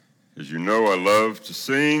As you know, I love to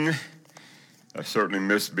sing. I certainly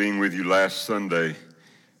missed being with you last Sunday,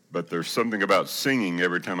 but there's something about singing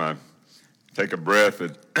every time I take a breath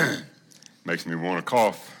that makes me want to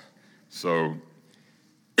cough. So,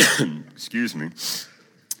 excuse me,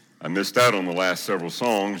 I missed out on the last several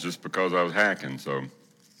songs just because I was hacking. So,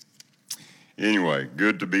 anyway,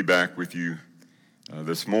 good to be back with you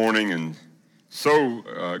this morning, and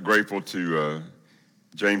so grateful to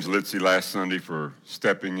James Litzy last Sunday for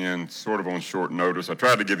stepping in sort of on short notice. I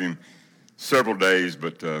tried to give him several days,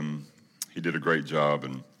 but he did a great job,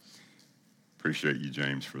 and appreciate you,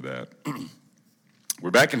 James, for that.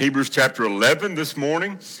 We're back in Hebrews chapter 11 this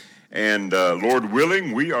morning, and Lord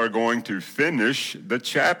willing, we are going to finish the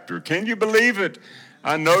chapter. Can you believe it?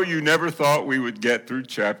 I know you never thought we would get through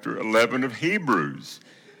chapter 11 of Hebrews,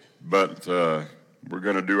 but we're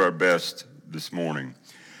going to do our best this morning.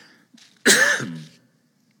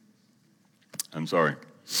 I'm sorry.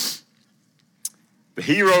 The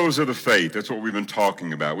heroes of the faith, that's what we've been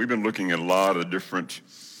talking about. We've been looking at a lot of different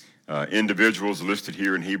individuals listed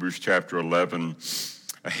here in Hebrews chapter 11.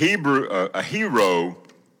 A hero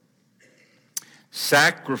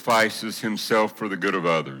sacrifices himself for the good of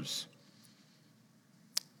others.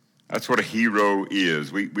 That's what a hero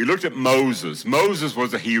is. We looked at Moses. Moses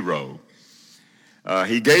was a hero.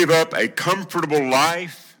 He gave up a comfortable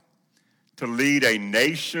life to lead a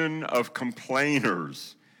nation of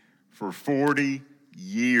complainers for 40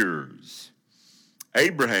 years.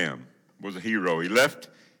 Abraham was a hero. He left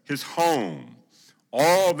his home,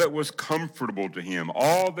 all that was comfortable to him,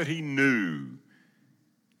 all that he knew,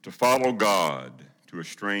 to follow God to a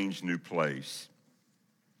strange new place.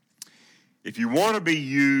 If you want to be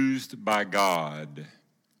used by God,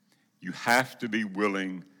 you have to be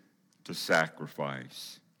willing to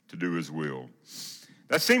sacrifice, to do his will.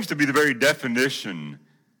 That seems to be the very definition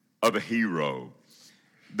of a hero.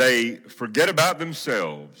 They forget about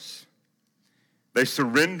themselves. They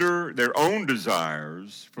surrender their own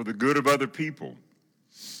desires for the good of other people.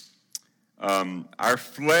 Our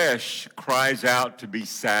flesh cries out to be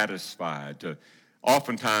satisfied,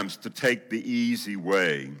 oftentimes to take the easy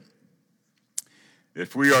way.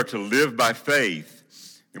 If we are to live by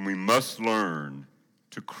faith, then we must learn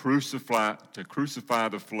to crucify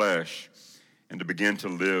the flesh and to begin to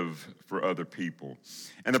live for other people.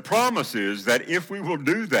 And the promise is that if we will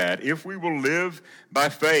do that, if we will live by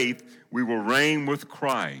faith, we will reign with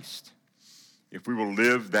Christ. If we will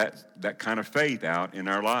live that kind of faith out in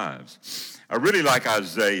our lives. I really like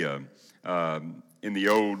Isaiah in the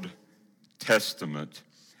Old Testament.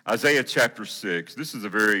 Isaiah chapter 6. This is a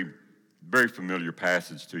very, very familiar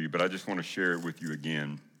passage to you, but I just want to share it with you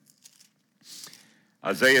again.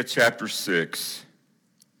 Isaiah chapter 6.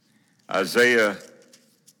 Isaiah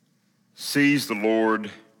sees the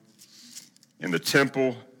Lord in the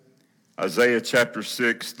temple. Isaiah chapter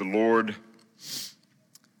 6, the Lord.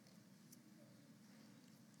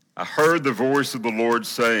 I heard the voice of the Lord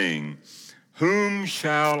saying, "Whom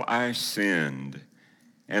shall I send,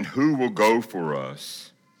 and who will go for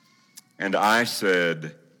us? And I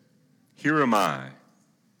said, Here am I,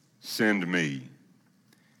 send me."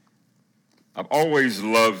 I've always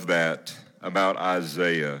loved that about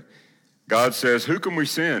Isaiah. God says, who can we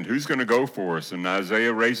send? Who's going to go for us? And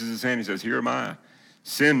Isaiah raises his hand. He says, here am I.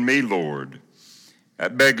 Send me, Lord.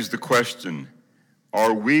 That begs the question,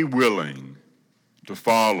 are we willing to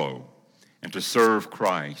follow and to serve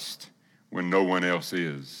Christ when no one else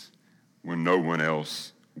is, when no one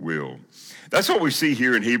else will? That's what we see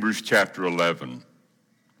here in Hebrews chapter 11.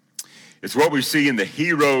 It's what we see in the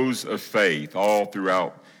heroes of faith all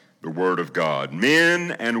throughout the Word of God.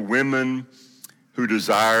 Men and women who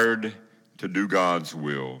desired to do God's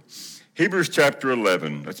will. Hebrews chapter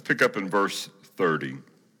 11, let's pick up in verse 30.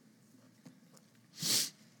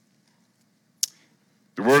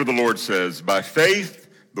 The word of the Lord says, "By faith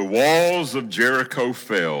the walls of Jericho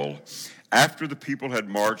fell after the people had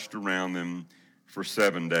marched around them for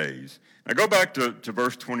 7 days." Now go back to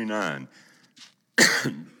verse 29.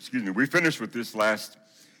 Excuse me, we finished with this last,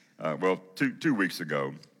 two weeks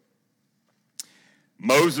ago.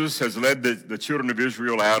 Moses has led the children of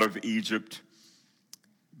Israel out of Egypt.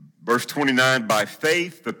 Verse 29, by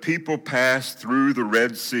faith the people passed through the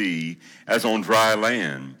Red Sea as on dry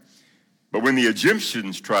land. But when the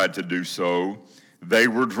Egyptians tried to do so, they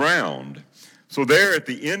were drowned. So there at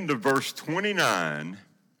the end of verse 29,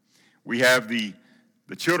 we have the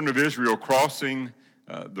children of Israel crossing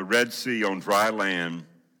the Red Sea on dry land.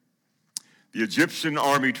 The Egyptian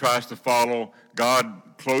army tries to follow. God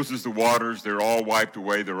closes the waters. They're all wiped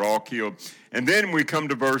away. They're all killed. And then we come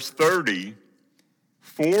to verse 30.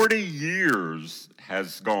 40 years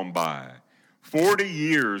has gone by. 40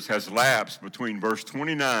 years has lapsed between verse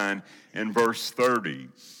 29 and verse 30.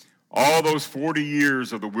 All those 40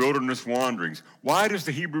 years of the wilderness wanderings. Why does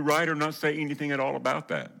the Hebrew writer not say anything at all about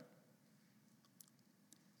that?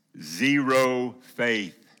 Zero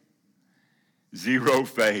faith. Zero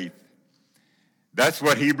faith. That's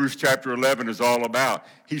what Hebrews chapter 11 is all about.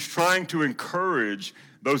 He's trying to encourage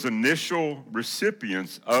those initial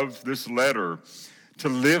recipients of this letter to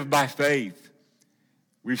live by faith.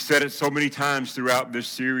 We've said it so many times throughout this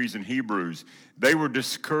series in Hebrews. They were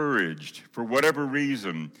discouraged for whatever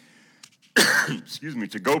reason,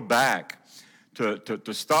 to go back,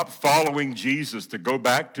 to stop following Jesus, to go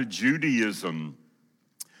back to Judaism,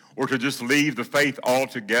 or to just leave the faith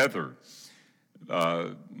altogether.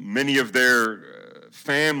 Many of their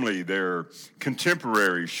family, their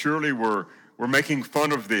contemporaries, surely were making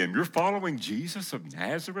fun of them. You're following Jesus of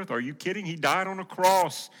Nazareth? Are you kidding? He died on a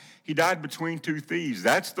cross. He died between two thieves.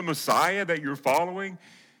 That's the Messiah that you're following?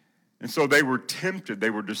 And so they were tempted.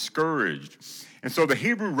 They were discouraged. And so the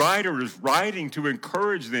Hebrew writer is writing to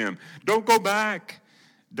encourage them. Don't go back.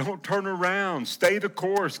 Don't turn around. Stay the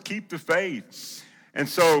course. Keep the faith. And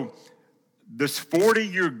so this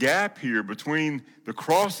 40-year gap here between the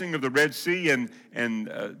crossing of the Red Sea and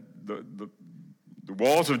the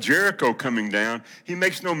walls of Jericho coming down, he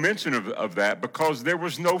makes no mention of that because there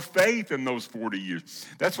was no faith in those 40 years.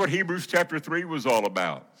 That's what Hebrews chapter 3 was all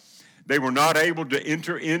about. They were not able to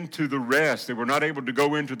enter into the rest. They were not able to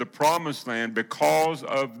go into the promised land because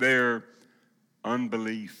of their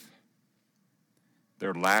unbelief,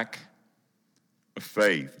 their lack of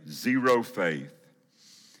faith, zero faith.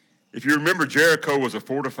 If you remember, Jericho was a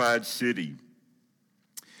fortified city.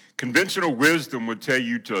 Conventional wisdom would tell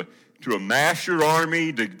you to amass your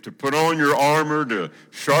army, to put on your armor, to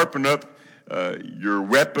sharpen up your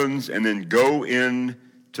weapons, and then go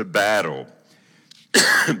into battle.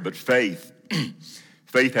 But faith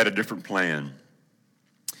had a different plan.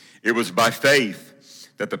 It was by faith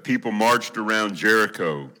that the people marched around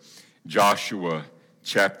Jericho, Joshua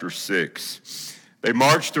chapter 6. They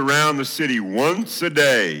marched around the city once a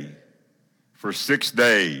day for 6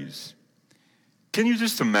 days. Can you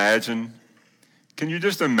just imagine? Can you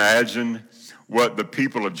just imagine what the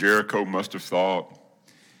people of Jericho must have thought?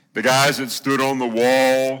 The guys that stood on the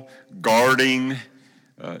wall guarding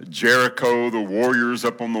Jericho, the warriors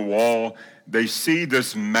up on the wall, they see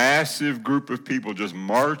this massive group of people just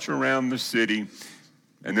march around the city,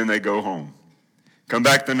 and then they go home. Come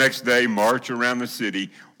back the next day, march around the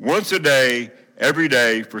city once a day, every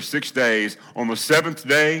day for 6 days. On the seventh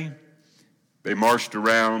day, they marched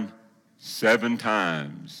around 7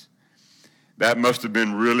 times. That must have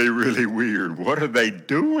been really, really weird. What are they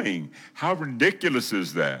doing? How ridiculous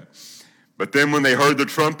is that? But then when they heard the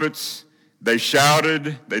trumpets, they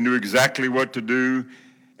shouted. They knew exactly what to do,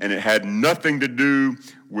 and it had nothing to do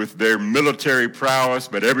with their military prowess,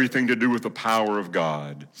 but everything to do with the power of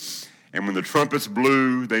God. And when the trumpets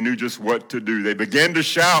blew, they knew just what to do. They began to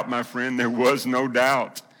shout, my friend. There was no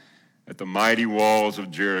doubt that the mighty walls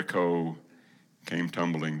of Jericho came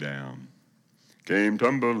tumbling down. Came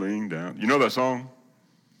tumbling down. You know that song?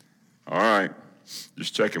 All right,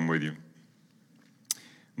 just checking with you.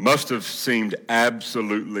 Must have seemed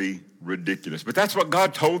absolutely ridiculous, but that's what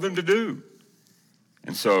God told them to do.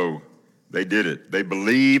 And so they did it. They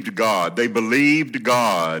believed God. They believed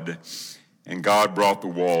God, and God brought the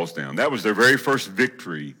walls down. That was their very first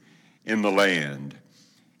victory in the land,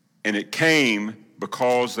 and it came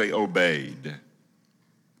because they obeyed.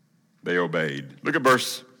 They obeyed. Look at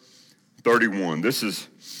verse 31. This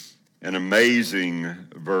is an amazing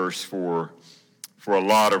verse for a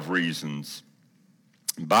lot of reasons.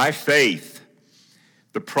 By faith,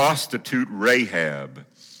 the prostitute Rahab,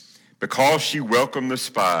 because she welcomed the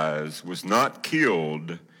spies, was not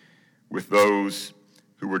killed with those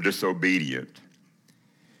who were disobedient.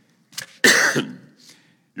 You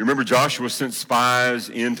remember Joshua sent spies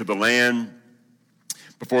into the land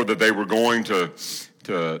before that they were going to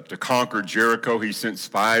conquer Jericho. He sent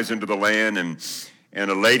spies into the land,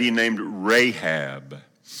 and a lady named Rahab.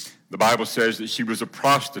 The Bible says that she was a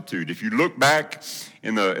prostitute. If you look back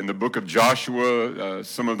in the book of Joshua,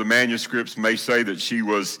 some of the manuscripts may say that she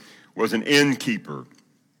was an innkeeper.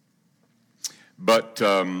 But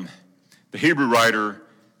the Hebrew writer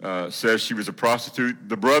says she was a prostitute.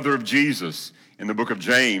 The brother of Jesus in the book of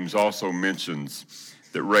James also mentions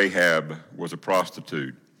that Rahab was a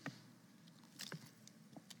prostitute.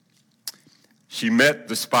 She met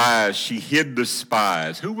the spies. She hid the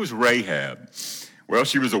spies. Who was Rahab? Well,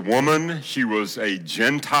 she was a woman. She was a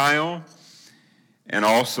Gentile and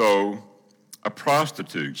also a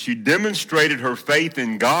prostitute. She demonstrated her faith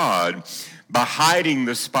in God by hiding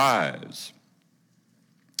the spies.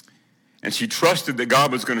 And she trusted that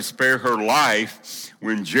God was going to spare her life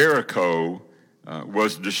when Jericho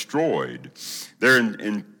was destroyed. There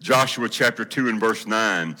in Joshua chapter 2 and verse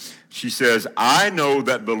 9, she says, I know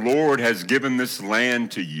that the Lord has given this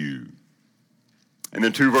land to you. And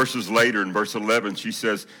then 2 verses later in verse 11, she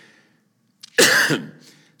says,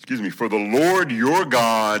 for the Lord your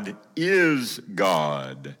God is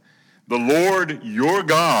God. The Lord your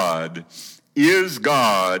God is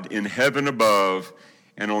God in heaven above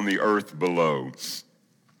and on the earth below.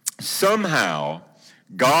 Somehow,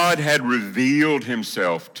 God had revealed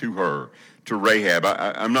himself to her, to Rahab.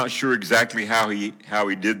 I'm not sure exactly how he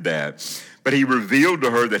did that, but he revealed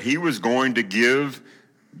to her that he was going to give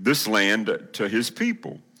this land to his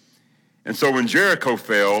people. And so when Jericho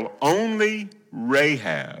fell, only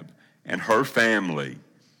Rahab and her family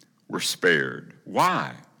were spared.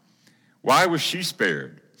 Why? Why was she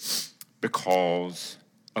spared? Because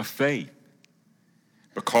of faith.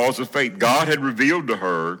 Because of faith. God had revealed to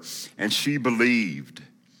her, and she believed.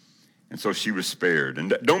 And so she was spared.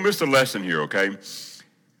 And don't miss the lesson here, okay?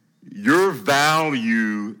 Your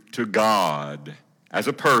value to God as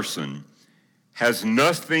a person has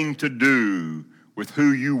nothing to do with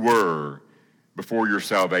who you were before your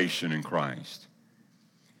salvation in Christ.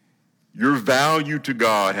 Your value to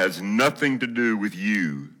God has nothing to do with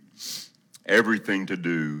you, everything to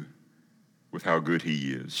do with how good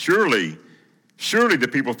he is. Surely the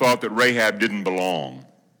people thought that Rahab didn't belong.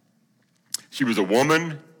 She was a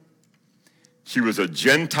woman, she was a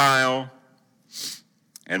Gentile,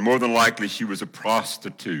 and more than likely she was a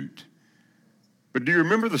prostitute. But do you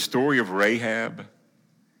remember the story of Rahab?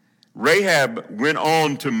 Rahab went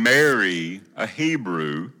on to marry a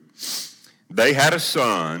Hebrew. They had a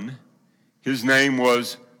son. His name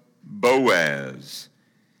was Boaz.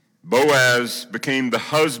 Boaz became the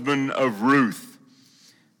husband of Ruth,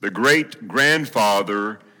 the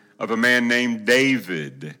great-grandfather of a man named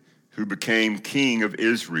David, who became king of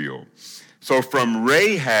Israel. So from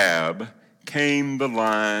Rahab came the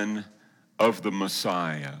line of the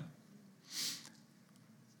Messiah.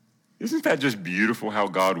 Isn't that just beautiful how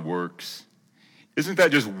God works? Isn't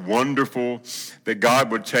that just wonderful that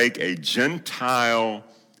God would take a Gentile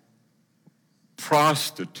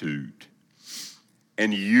prostitute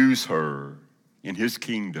and use her in his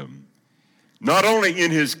kingdom? Not only in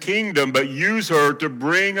his kingdom, but use her to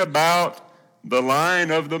bring about the line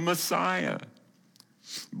of the Messiah.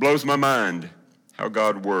 It blows my mind how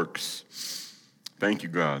God works. Thank you,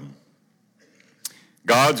 God.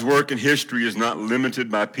 God's work in history is not limited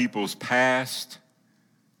by people's past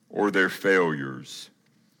or their failures.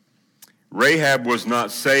 Rahab was not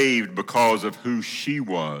saved because of who she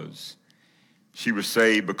was. She was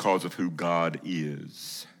saved because of who God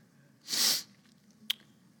is.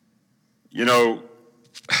 You know,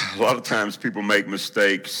 a lot of times people make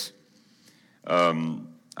mistakes.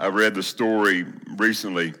 I read the story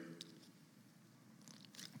recently.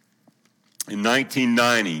 In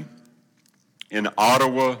 1990, in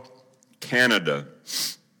Ottawa, Canada,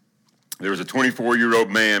 there was a 24-year-old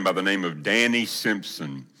man by the name of Danny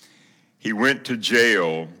Simpson. He went to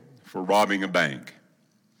jail for robbing a bank.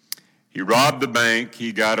 He robbed the bank.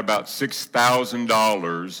 He got about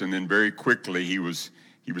 $6,000, and then very quickly he was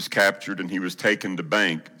captured and he was taken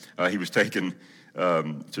to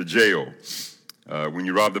jail. When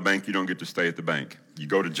you rob the bank, you don't get to stay at the bank. You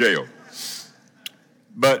go to jail.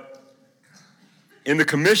 But in the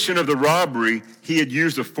commission of the robbery, he had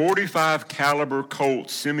used a .45 caliber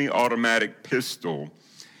Colt semi-automatic pistol,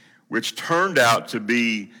 which turned out to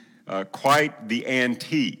be quite the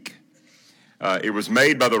antique. It was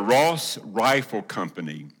made by the Ross Rifle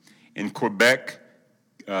Company in Quebec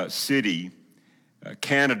City,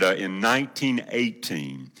 Canada in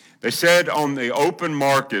 1918. They said on the open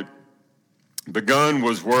market, the gun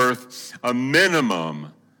was worth a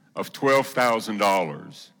minimum of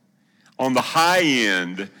 $12,000. On the high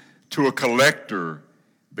end, to a collector,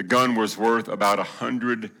 the gun was worth about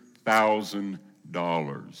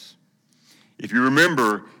 $100,000. If you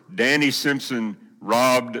remember, Danny Simpson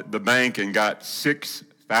robbed the bank and got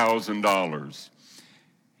 $6,000.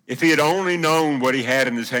 If he had only known what he had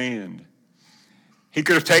in his hand, he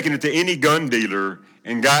could have taken it to any gun dealer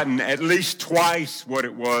and gotten at least twice what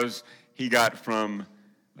it was he got from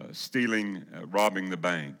robbing the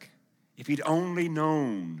bank. If he'd only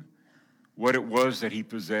known what it was that he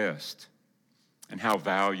possessed and how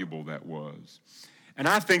valuable that was. And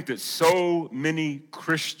I think that so many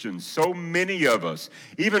Christians, so many of us,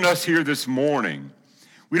 even us here this morning,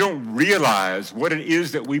 we don't realize what it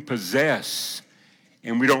is that we possess,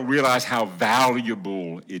 and we don't realize how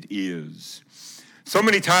valuable it is. So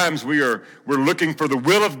many times we're looking for the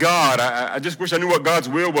will of God. I just wish I knew what God's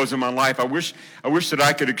will was in my life. I wish that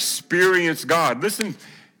I could experience God. Listen,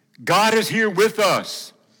 God is here with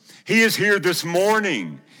us. He is here this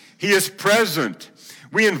morning. He is present.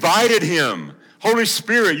 We invited him. Holy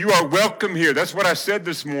Spirit, you are welcome here. That's what I said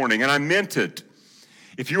this morning, and I meant it.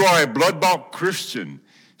 If you are a blood-bought Christian,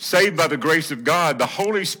 saved by the grace of God, the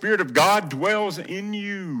Holy Spirit of God dwells in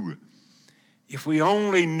you. If we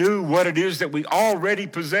only knew what it is that we already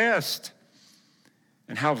possessed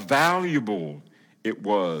and how valuable it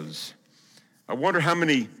was. I wonder how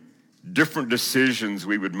many different decisions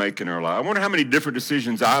we would make in our life. I wonder how many different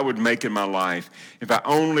decisions I would make in my life if I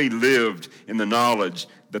only lived in the knowledge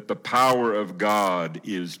that the power of God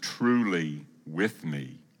is truly with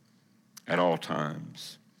me at all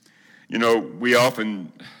times. You know, we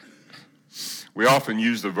often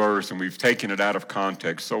use the verse, and we've taken it out of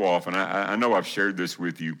context so often. I know I've shared this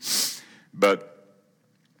with you, but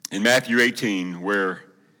in Matthew 18, where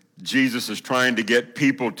Jesus is trying to get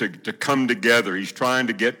people to come together, he's trying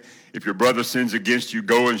to get, if your brother sins against you,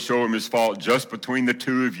 go and show him his fault just between the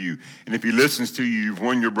two of you. And if he listens to you, you've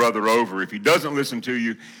won your brother over. If he doesn't listen to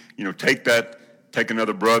you, take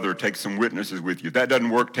another brother, take some witnesses with you. If that doesn't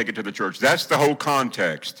work, take it to the church. That's the whole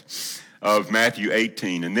context of Matthew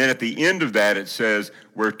 18. And then at the end of that, it says,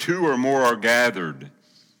 where two or more are gathered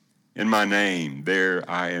in my name, there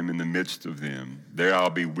I am in the midst of them. There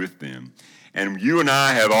I'll be with them. And you and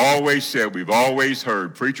I have always said, we've always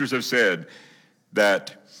heard, preachers have said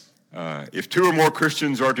that if two or more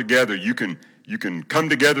Christians are together, you can come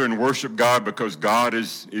together and worship God because God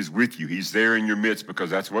is with you. He's there in your midst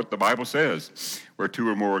because that's what the Bible says. Where two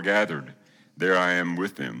or more are gathered, there I am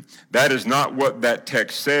with them. That is not what that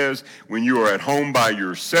text says. When you are at home by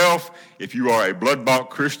yourself, if you are a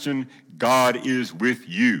blood-bought Christian, God is with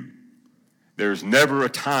you. There's never a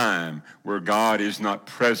time where God is not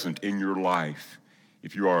present in your life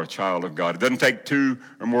if you are a child of God. It doesn't take two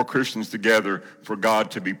or more Christians together for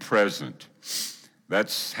God to be present.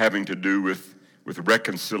 That's having to do with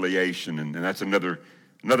reconciliation, and that's another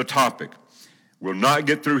topic. We'll not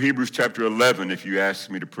get through Hebrews chapter 11 if you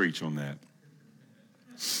ask me to preach on that.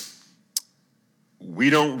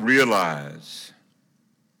 We don't realize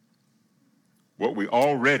what we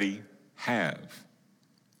already have,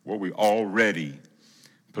 what we already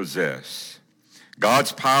possess.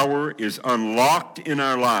 God's power is unlocked in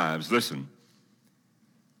our lives, listen,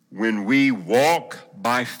 when we walk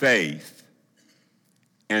by faith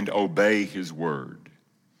and obey his word.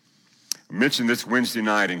 I mentioned this Wednesday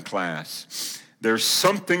night in class. There's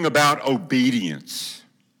something about obedience.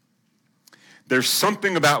 There's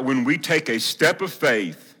something about when we take a step of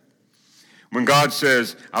faith, when God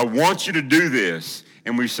says, I want you to do this,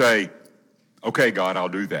 and we say, okay, God, I'll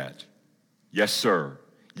do that. Yes, sir.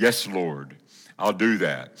 Yes, Lord, I'll do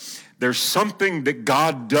that. There's something that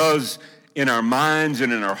God does in our minds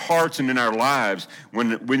and in our hearts and in our lives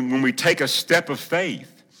when we take a step of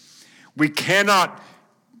faith. We cannot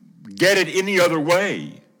get it any other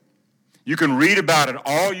way. You can read about it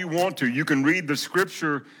all you want to. You can read the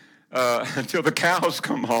scripture until the cows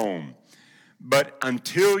come home. But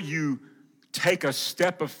until you take a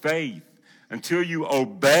step of faith, until you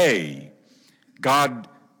obey, God,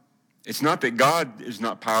 it's not that God is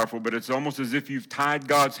not powerful, but it's almost as if you've tied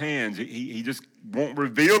God's hands. He just won't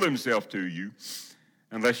reveal himself to you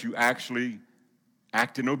unless you actually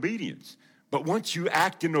act in obedience. But once you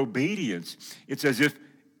act in obedience, it's as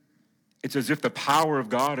if the power of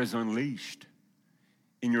God is unleashed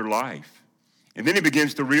in your life. And then he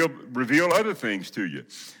begins to reveal other things to you,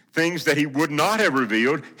 things that he would not have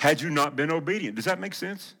revealed had you not been obedient. Does that make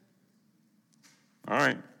sense? All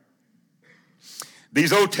right.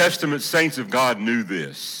 These Old Testament saints of God knew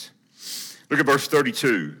this. Look at verse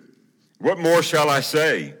 32. What more shall I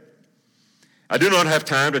say? I do not have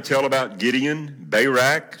time to tell about Gideon,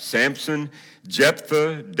 Barak, Samson,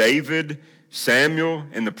 Jephthah, David, Samuel,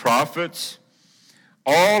 and the prophets.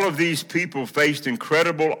 All of these people faced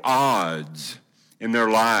incredible odds in their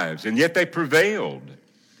lives, and yet they prevailed.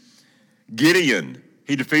 Gideon,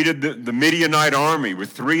 he defeated the Midianite army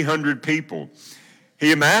with 300 people.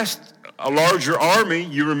 He amassed a larger army,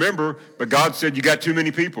 you remember, but God said, you got too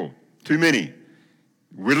many people, too many.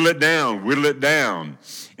 Whittle it down.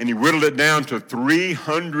 And he whittled it down to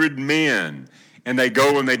 300 men. And they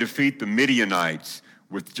go and they defeat the Midianites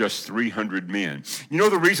with just 300 men. You know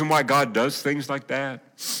the reason why God does things like that?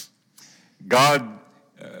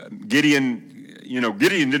 Gideon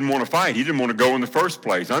didn't want to fight. He didn't want to go in the first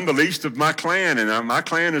place. I'm the least of my clan, and my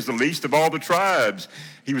clan is the least of all the tribes.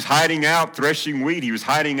 He was hiding out, threshing wheat. He was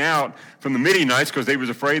hiding out from the Midianites because they was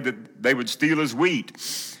afraid that they would steal his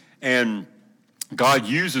wheat. And God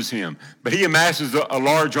uses him. But he amasses a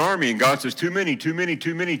large army, and God says, too many, too many,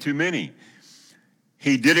 too many, too many.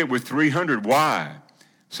 He did it with 300. Why?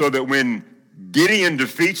 So that when Gideon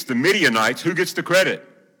defeats the Midianites, who gets the credit?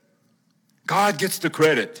 God gets the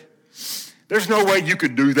credit. There's no way you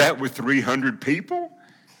could do that with 300 people.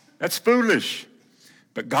 That's foolish.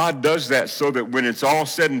 But God does that so that when it's all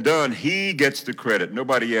said and done, he gets the credit,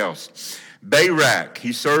 nobody else. Barak,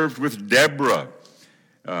 he served with Deborah,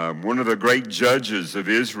 one of the great judges of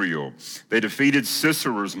Israel. They defeated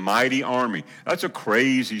Sisera's mighty army. That's a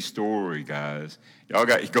crazy story, guys. Y'all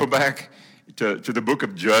got to go back to the book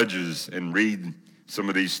of Judges and read some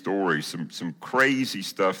of these stories, some crazy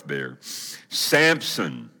stuff there.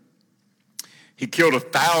 Samson, he killed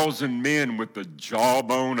 1,000 men with the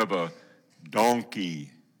jawbone of a donkey,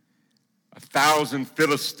 1,000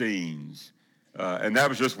 Philistines, and that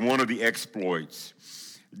was just one of the exploits.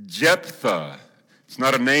 Jephthah, it's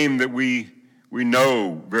not a name that we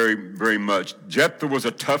know very, very much. Jephthah was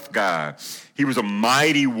a tough guy. He was a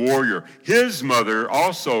mighty warrior. His mother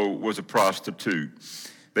also was a prostitute.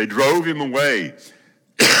 They drove him away.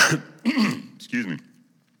 Excuse me.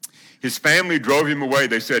 His family drove him away.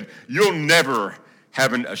 They said, you'll never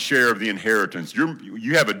have a share of the inheritance.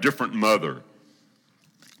 You have a different mother.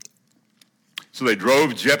 So they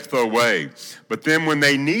drove Jephthah away. But then when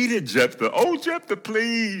they needed Jephthah, oh, Jephthah,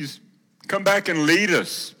 please, come back and lead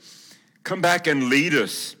us. Come back and lead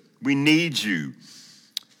us. We need you.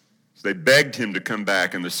 So they begged him to come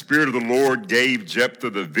back, and the Spirit of the Lord gave Jephthah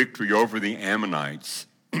the victory over the Ammonites.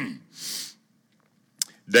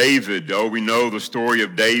 David, we know the story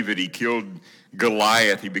of David. He killed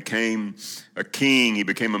Goliath. He became a king. He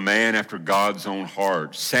became a man after God's own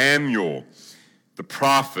heart. Samuel, the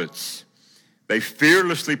prophets, they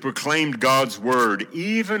fearlessly proclaimed God's word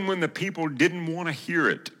even when the people didn't want to hear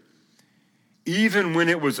it, even when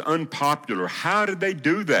it was unpopular. How did they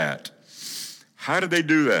do that? How did they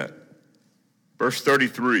do that? Verse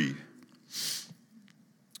 33,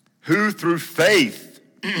 who through faith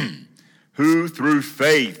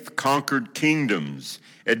conquered kingdoms,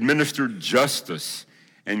 administered justice,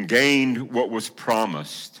 and gained what was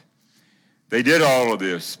promised. They did all of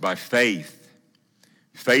this by faith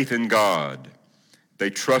in God. They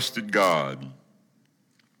trusted God.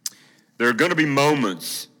 There are going to be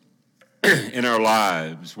moments in our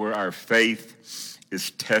lives where our faith is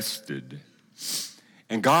tested.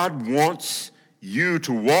 And God wants you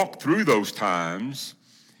to walk through those times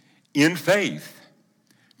in faith,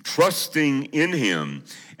 trusting in him.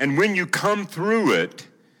 And when you come through it,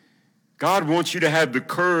 God wants you to have the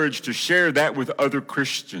courage to share that with other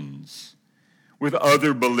Christians, with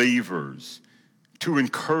other believers, to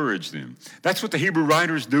encourage them. That's what the Hebrew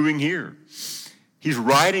writer is doing here. He's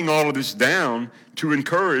writing all of this down to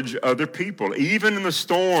encourage other people. Even in the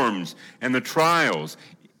storms and the trials,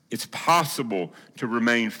 it's possible to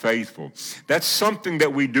remain faithful. That's something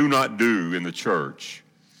that we do not do in the church.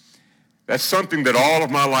 That's something that all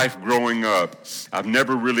of my life growing up, I've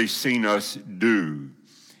never really seen us do,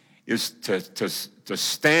 is to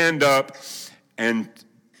stand up and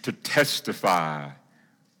to testify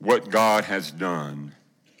what God has done,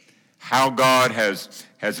 how God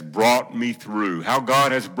has brought me through, how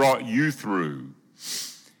God has brought you through.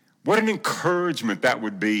 What an encouragement that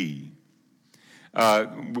would be.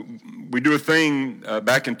 We do a thing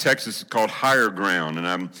back in Texas called Higher Ground, and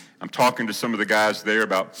I'm talking to some of the guys there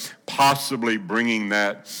about possibly bringing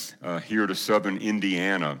that here to southern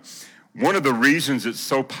Indiana. One of the reasons it's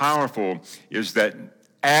so powerful is that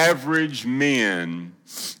average men,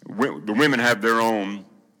 the women have their own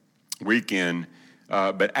weekend,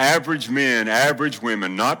 but average men, average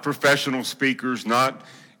women, not professional speakers, not,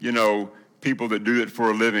 people that do it for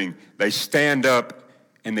a living, they stand up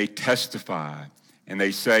and they testify. And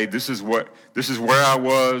they say, this is where I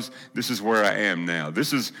was, this is where I am now.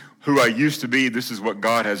 This is who I used to be, this is what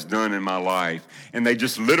God has done in my life. And they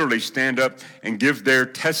just literally stand up and give their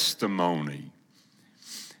testimony.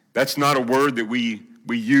 That's not a word that we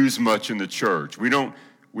use much in the church. We don't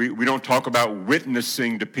talk about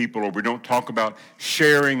witnessing to people, or we don't talk about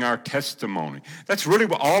sharing our testimony. That's really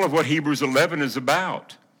all of what Hebrews 11 is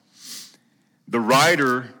about. The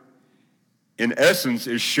writer, in essence,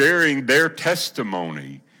 is sharing their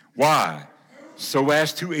testimony. Why? So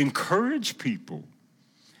as to encourage people.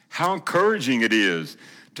 How encouraging it is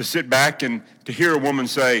to sit back and to hear a woman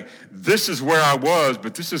say, this is where I was,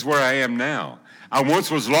 but this is where I am now. I once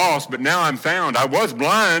was lost, but now I'm found. I was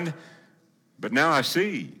blind, but now I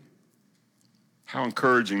see. How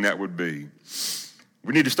encouraging that would be.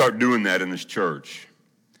 We need to start doing that in this church.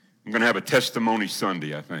 I'm going to have a testimony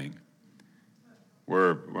Sunday, I think,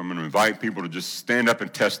 where I'm going to invite people to just stand up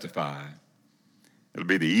and testify. It'll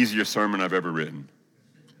be the easiest sermon I've ever written.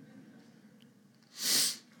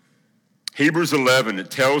 Hebrews 11, it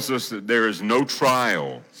tells us that there is no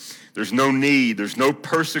trial, there's no need, there's no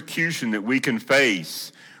persecution that we can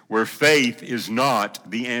face where faith is not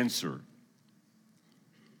the answer.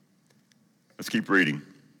 Let's keep reading.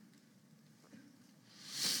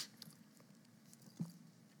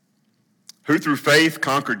 Who through faith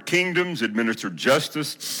conquered kingdoms, administered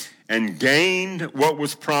justice, and gained what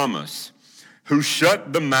was promised, who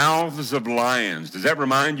shut the mouths of lions. Does that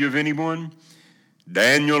remind you of anyone?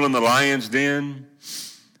 Daniel in the lion's den.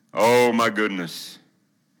 Oh my goodness.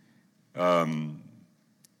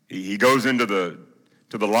 He goes into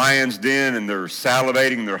the lion's den and they're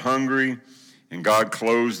salivating, they're hungry, and God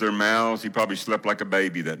closed their mouths. He probably slept like a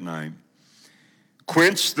baby that night.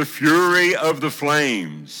 Quench the fury of the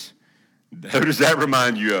flames. Who does that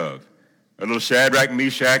remind you of? A little Shadrach,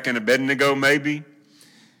 Meshach, and Abednego maybe?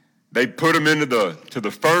 They put them into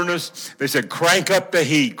the furnace. They said, crank up the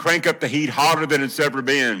heat hotter than it's ever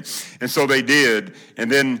been. And so they did. And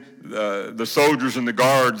then the soldiers and the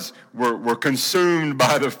guards were consumed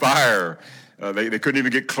by the fire. They couldn't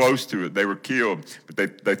even get close to it. They were killed.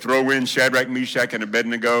 But they throw in Shadrach, Meshach, and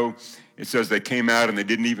Abednego. It says they came out and they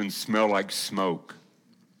didn't even smell like smoke.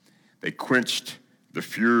 They quenched the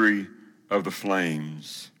fury of the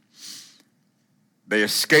flames. They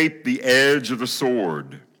escaped the edge of the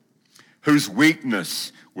sword, whose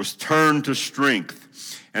weakness was turned to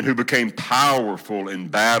strength, and who became powerful in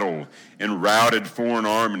battle and routed foreign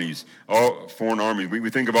armies. We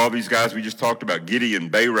think of all these guys we just talked about, Gideon,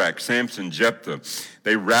 Barak, Samson, Jephthah.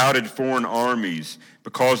 They routed foreign armies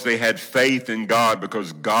because they had faith in God,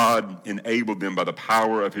 because God enabled them by the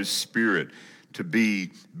power of his Spirit to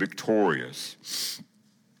be victorious.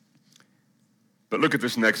 But look at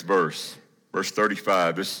this next verse, verse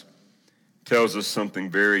 35. This tells us something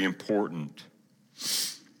very important.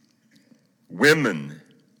 Women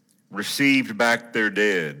received back their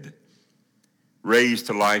dead, raised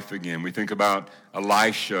to life again. We think about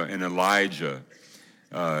Elisha and Elijah,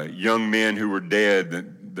 young men who were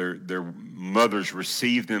dead, their mothers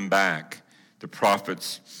received them back. The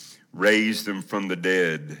prophets raised them from the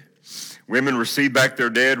dead. Women received back their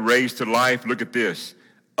dead, raised to life. Look at this.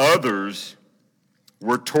 Others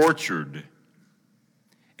were tortured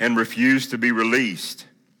and refused to be released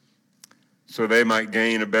so they might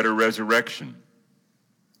gain a better resurrection.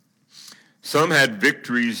 Some had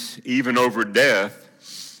victories even over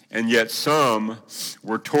death, and yet some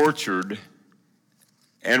were tortured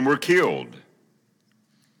and were killed.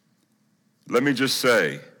 Let me just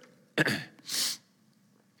say,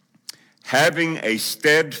 having a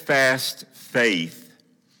steadfast faith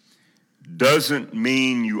doesn't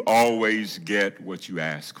mean you always get what you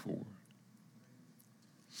ask for.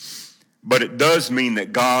 But it does mean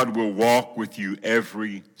that God will walk with you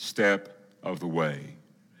every step of the way.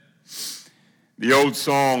 The old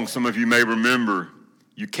song, some of you may remember,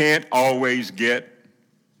 you can't always get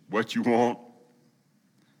what you want.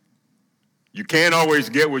 You can't always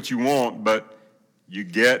get what you want, but you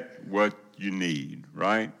get what you need,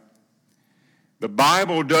 right? The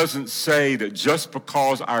Bible doesn't say that just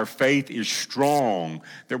because our faith is strong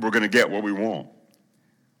that we're going to get what we want,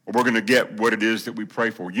 or we're going to get what it is that we pray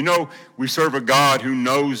for. You know, we serve a God who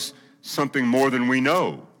knows something more than we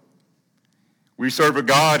know. We serve a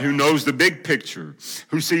God who knows the big picture,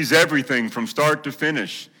 who sees everything from start to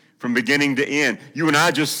finish, from beginning to end. You and I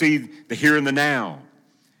just see the here and the now.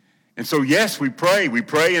 And so, yes, we pray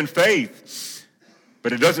in faith,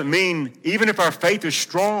 but it doesn't mean, even if our faith is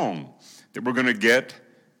strong, that we're going to get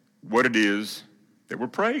what it is that we're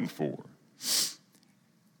praying for.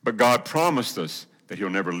 But God promised us that he'll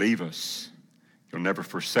never leave us. He'll never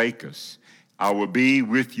forsake us. I will be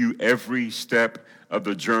with you every step of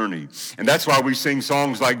the journey. And that's why we sing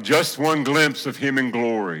songs like Just One Glimpse of Him in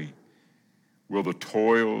Glory Will the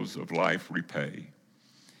Toils of Life Repay.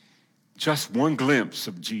 Just one glimpse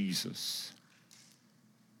of Jesus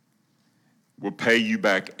will pay you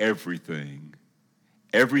back everything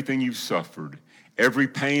you've suffered, every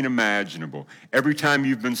pain imaginable, every time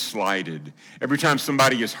you've been slighted, every time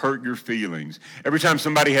somebody has hurt your feelings, every time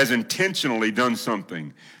somebody has intentionally done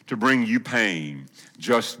something to bring you pain.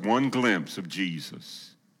 Just one glimpse of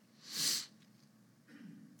Jesus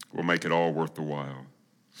will make it all worth the while.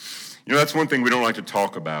 You know, that's one thing we don't like to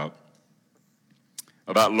talk about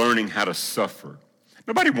learning how to suffer.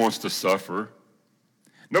 Nobody wants to suffer.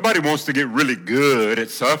 Nobody wants to get really good at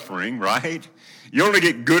suffering, right? You only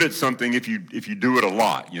get good at something if you do it a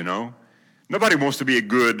lot, you know? Nobody wants to be a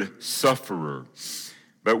good sufferer.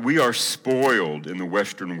 But we are spoiled in the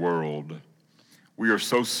Western world. We are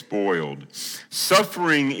so spoiled.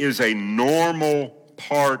 Suffering is a normal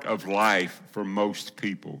part of life for most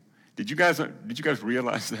people. Did you guys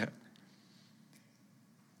realize that?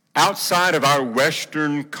 Outside of our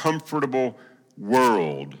Western comfortable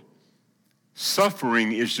world,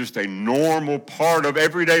 suffering is just a normal part of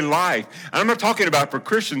everyday life. And I'm not talking about for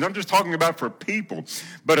Christians, I'm just talking about for people,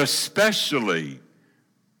 but especially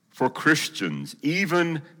for Christians,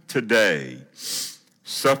 even today,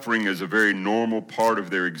 suffering is a very normal part of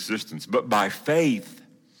their existence. But by faith,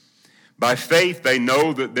 they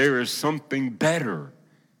know that there is something better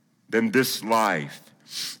than this life.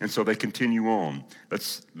 And so they continue on.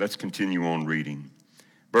 Let's continue on reading.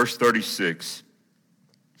 Verse 36.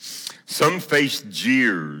 Some faced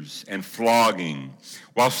jeers and flogging,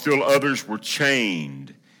 while still others were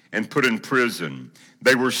chained and put in prison.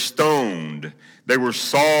 They were stoned. They were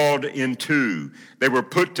sawed in two. They were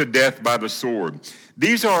put to death by the sword.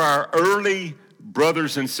 These are our early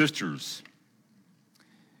brothers and sisters.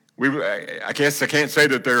 I guess I can't say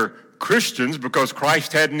that they're Christians because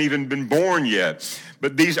Christ hadn't even been born yet.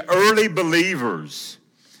 But these early believers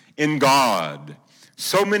in God,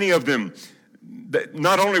 so many of them,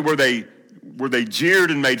 not only were they jeered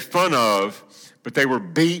and made fun of, but they were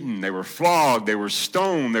beaten, they were flogged, they were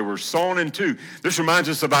stoned, they were sawn in two. This reminds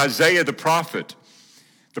us of Isaiah the prophet.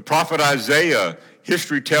 The prophet Isaiah,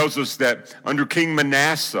 history tells us that under King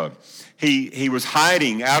Manasseh, he was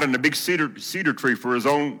hiding out in a big cedar tree for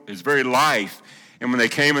his very life. And when they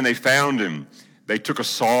came and they found him, they took a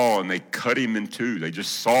saw and they cut him in two. They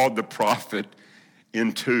just sawed the prophet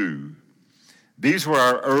in two. These were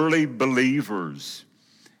our early believers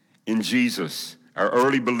in Jesus, our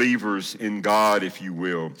early believers in God, if you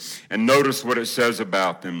will. And notice what it says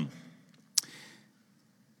about them.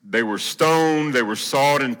 They were stoned, they were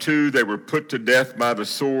sawed in two, they were put to death by the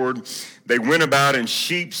sword. They went about in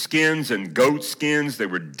sheepskins and goatskins. They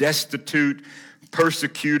were destitute,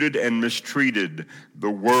 persecuted, and mistreated. The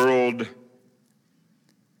world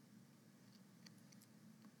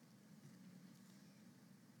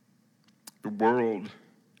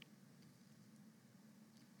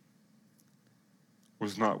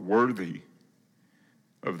was not worthy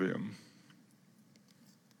of them.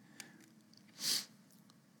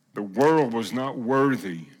 The world was not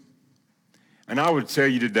worthy. And I would tell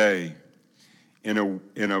you today, in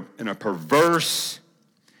a perverse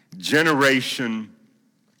generation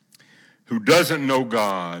who doesn't know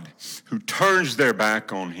God, who turns their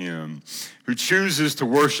back on him, who chooses to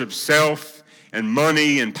worship self and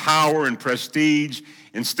money and power and prestige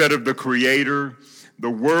instead of the Creator, the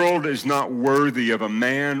world is not worthy of a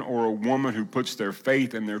man or a woman who puts their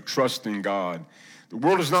faith and their trust in God. The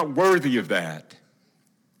world is not worthy of that.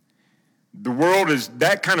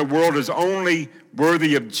 That kind of world is only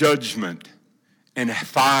worthy of judgment and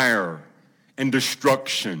fire and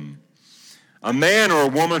destruction. A man or a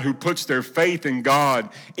woman who puts their faith in God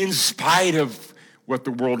in spite of what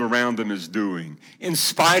the world around them is doing, in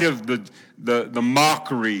spite of the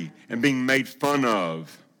mockery and being made fun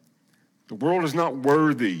of. The world is not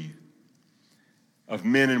worthy of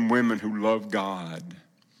men and women who love God.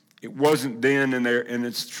 It wasn't then, and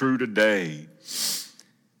it's true today.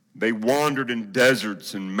 They wandered in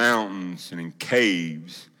deserts and mountains and in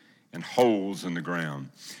caves and holes in the ground.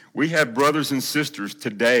 We have brothers and sisters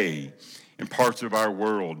today in parts of our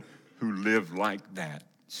world who live like that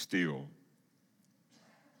still,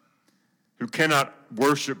 who cannot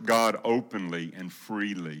worship God openly and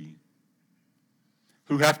freely,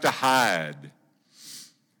 who have to hide.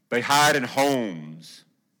 They hide in homes.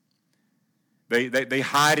 They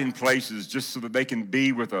hide in places just so that they can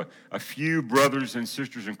be with a few brothers and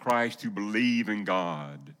sisters in Christ who believe in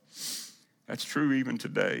God. That's true even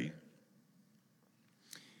today.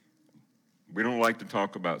 We don't like to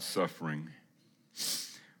talk about suffering.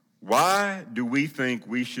 Why do we think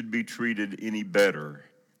we should be treated any better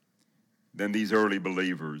than these early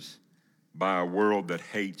believers by a world that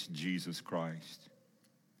hates Jesus Christ?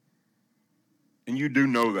 And you do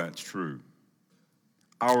know that's true.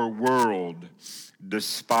 Our world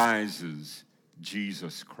despises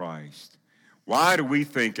Jesus Christ. Why do we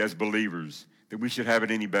think as believers that we should have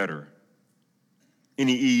it any better,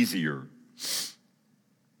 any easier?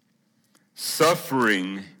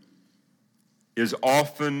 Suffering is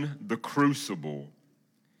often the crucible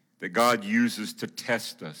that God uses to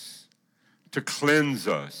test us, to cleanse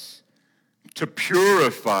us, to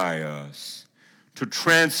purify us, to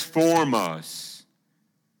transform us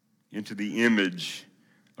into the image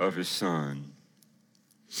of his Son.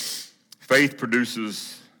 Faith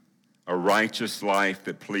produces a righteous life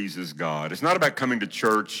that pleases God. It's not about coming to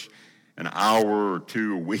church an hour or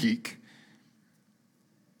two a week.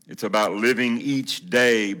 It's about living each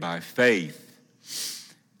day by faith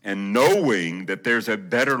and knowing that there's a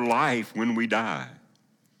better life when we die,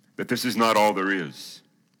 that this is not all there is.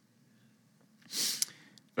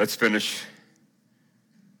 Let's finish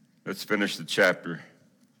the chapter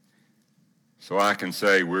so I can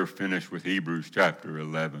say we're finished with Hebrews chapter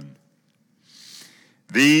 11.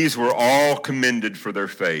 These were all commended for their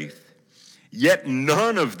faith, yet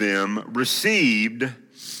none of them received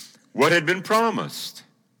what had been promised.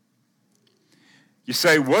 You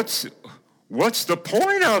say, what's the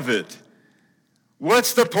point of it?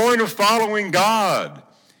 What's the point of following God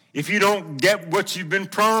if you don't get what you've been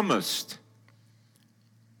promised?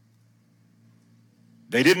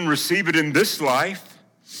 They didn't receive it in this life.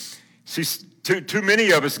 See, too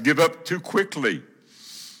many of us give up too quickly.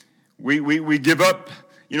 We give up.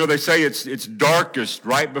 You know, they say it's darkest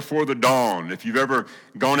right before the dawn. If you've ever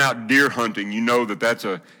gone out deer hunting, you know that's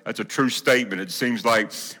a true statement. It seems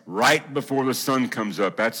like right before the sun comes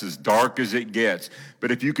up, that's as dark as it gets.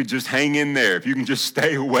 But if you could just hang in there, if you can just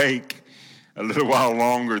stay awake a little while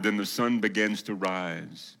longer, then the sun begins to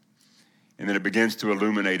rise. And then it begins to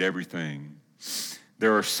illuminate everything.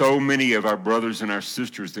 There are so many of our brothers and our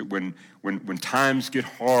sisters that when times get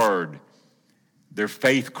hard, their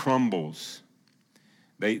faith crumbles.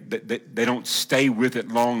 They don't stay with it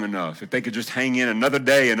long enough. If they could just hang in another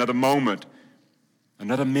day, another moment,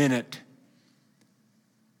 another minute,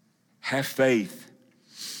 have faith.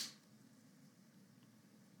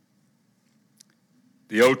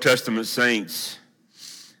 The Old Testament saints,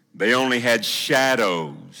 they only had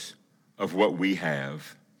shadows of what we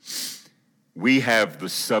have. We have the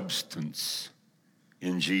substance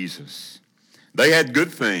in Jesus. They had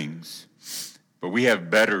good things, but we have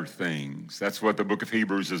better things. That's what the book of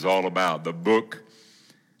Hebrews is all about, the book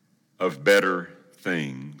of better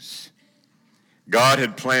things. God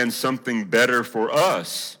had planned something better for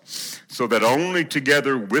us so that only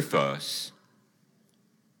together with us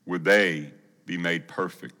would they be made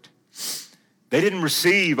perfect. They didn't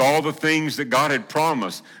receive all the things that God had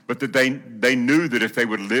promised, but that they knew that if they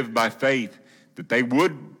would live by faith, that they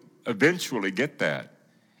would eventually get that.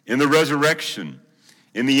 In the resurrection,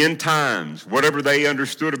 in the end times, whatever they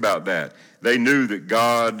understood about that, they knew that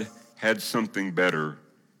God had something better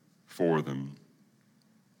for them.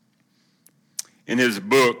 In his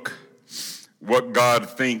book, What God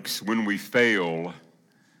Thinks When We Fail,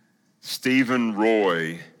 Stephen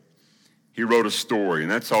Roy, he wrote a story,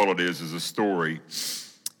 and that's all it is a story,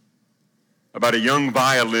 about a young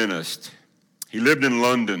violinist. He lived in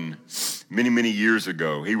London many, many years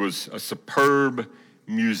ago. He was a superb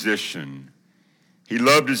musician. He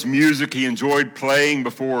loved his music. He enjoyed playing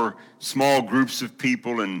before small groups of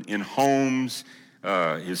people in homes,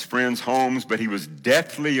 his friends' homes, but he was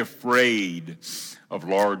deathly afraid of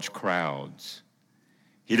large crowds.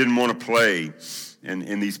 He didn't want to play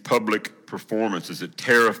in these public performances. It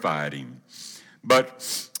terrified him.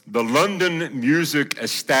 But the London music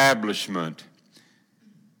establishment,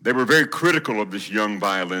 they were very critical of this young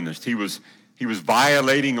violinist. He was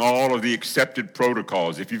violating all of the accepted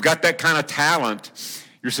protocols. If you've got that kind of talent,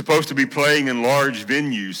 you're supposed to be playing in large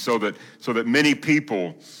venues so that many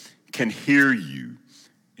people can hear you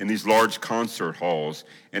in these large concert halls.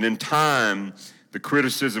 And in time, the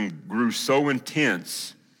criticism grew so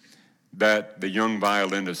intense that the young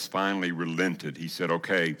violinist finally relented. He said,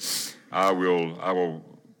 okay, I will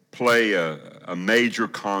play a major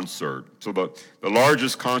concert. So the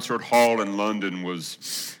largest concert hall in London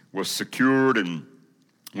was secured, and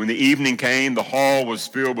when the evening came, the hall was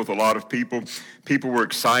filled with a lot of people. People were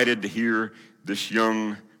excited to hear this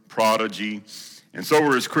young prodigy, and so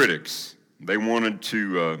were his critics. They wanted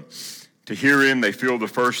to hear him. They filled the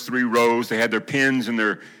first 3 rows. They had their pens and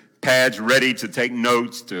their pads ready to take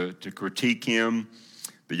notes to critique him.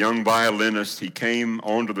 The young violinist, he came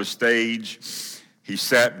onto the stage. He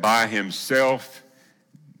sat by himself.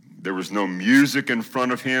 There was no music in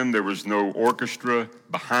front of him. There was no orchestra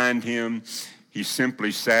behind him. He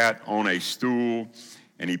simply sat on a stool,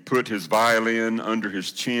 and he put his violin under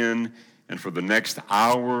his chin, and for the next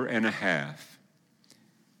hour and a half,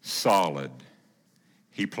 solid,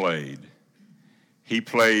 he played. He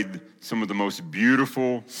played some of the most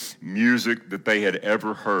beautiful music that they had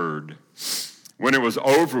ever heard. When it was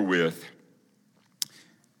over with,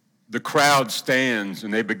 the crowd stands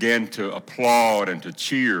and they began to applaud and to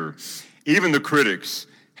cheer. Even the critics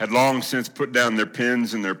had long since put down their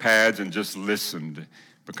pens and their pads and just listened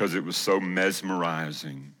because it was so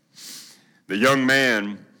mesmerizing. The young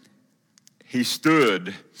man, he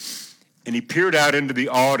stood and he peered out into the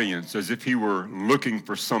audience as if he were looking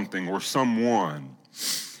for something or someone.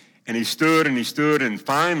 And he stood, and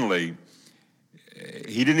finally,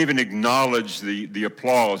 he didn't even acknowledge the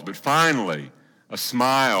applause, but finally, a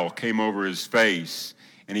smile came over his face,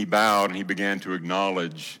 and he bowed and he began to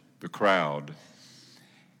acknowledge the crowd.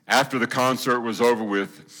 After the concert was over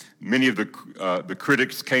with, many of the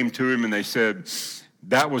critics came to him and they said,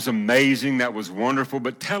 "That was amazing, that was wonderful,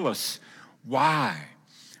 but tell us, why?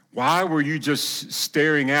 Why were you just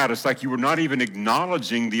staring out? It's like you were not even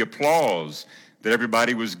acknowledging the applause that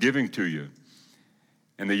everybody was giving to you."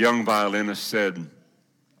 And the young violinist said,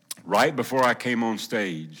 "Right before I came on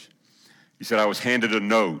stage," he said, "I was handed a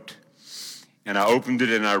note, and I opened it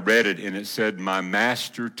and I read it, and it said my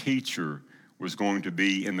master teacher was going to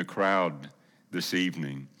be in the crowd this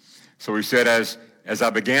evening." So he said, as I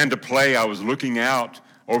began to play, I was looking out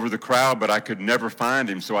over the crowd, but I could never find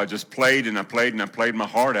him. So I just played and I played and I played my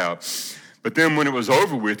heart out. But then when it was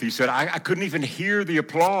over with, he said, I couldn't even hear the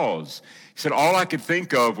applause. He said, all I could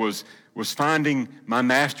think of was finding my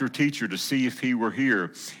master teacher to see if he were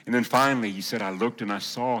here. And then finally, he said, I looked and I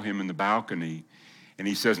saw him in the balcony. And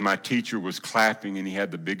he says, my teacher was clapping and he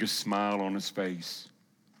had the biggest smile on his face.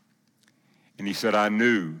 And he said, I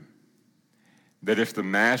knew that if the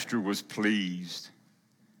master was pleased,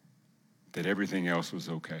 that everything else was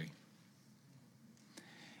okay.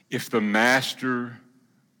 If the master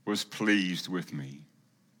was pleased with me,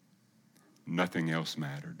 nothing else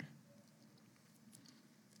mattered.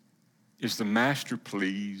 Is the master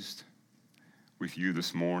pleased with you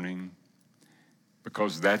this morning?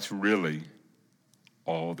 Because that's really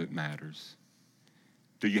all that matters.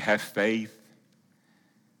 Do you have faith?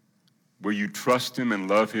 Will you trust him and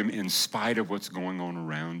love him in spite of what's going on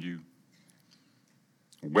around you?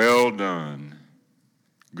 Well done,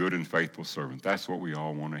 good and faithful servant. That's what we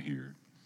all want to hear.